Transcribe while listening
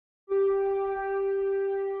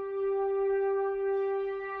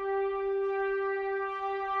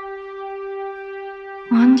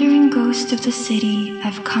wandering ghost of the city,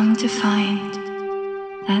 I've come to find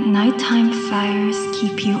that nighttime fires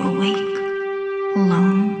keep you awake,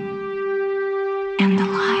 alone, and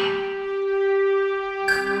alive.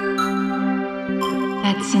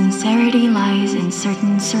 That sincerity lies in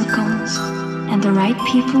certain circles, and the right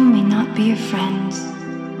people may not be your friends.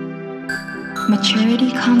 Maturity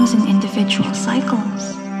comes in individual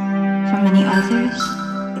cycles. For many others,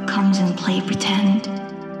 it comes in play pretend.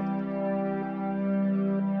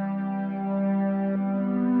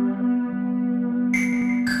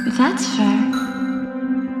 But that's fair.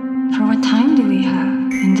 For what time do we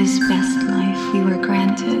have in this best life we were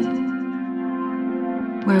granted?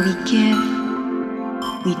 Where we give,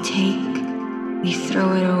 we take, we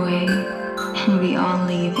throw it away, and we all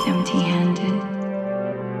leave empty-handed.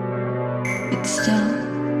 But still,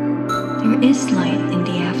 there is light in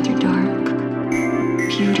the after dark,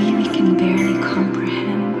 beauty we can barely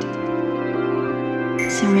comprehend,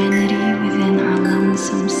 serenity within our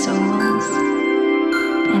lonesome souls,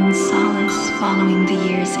 and solace following the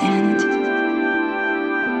year's end.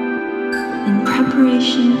 In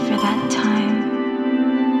preparation for that time,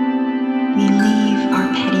 we leave our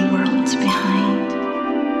petty worlds behind.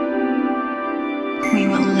 We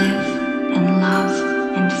will live and love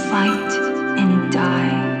and fight